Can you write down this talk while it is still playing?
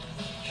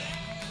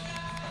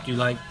Do you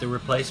like the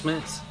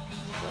replacements?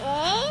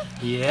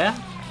 Yeah?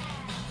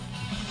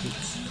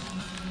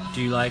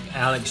 Do you like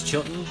Alex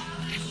Chilton?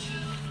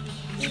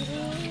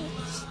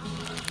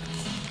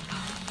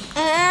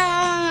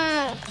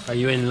 Are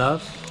you in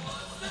love?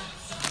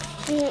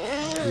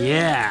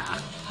 Yeah.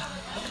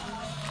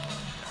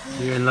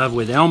 You're in love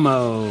with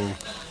Elmo.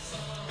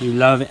 You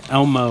love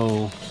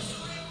Elmo.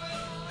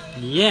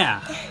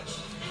 Yeah.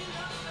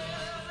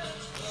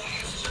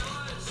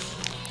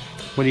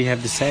 What do you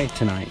have to say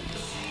tonight?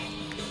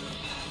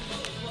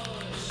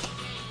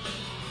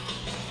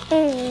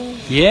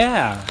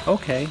 Yeah.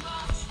 Okay.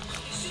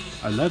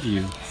 I love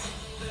you.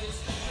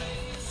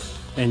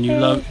 And you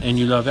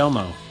love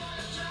Elmo.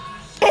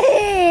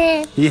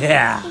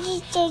 Yeah.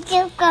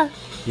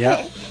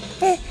 Yep.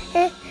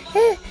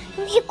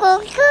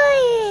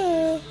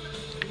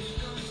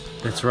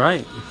 That's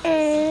right.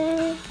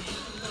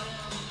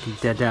 Give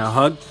Dad a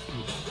hug.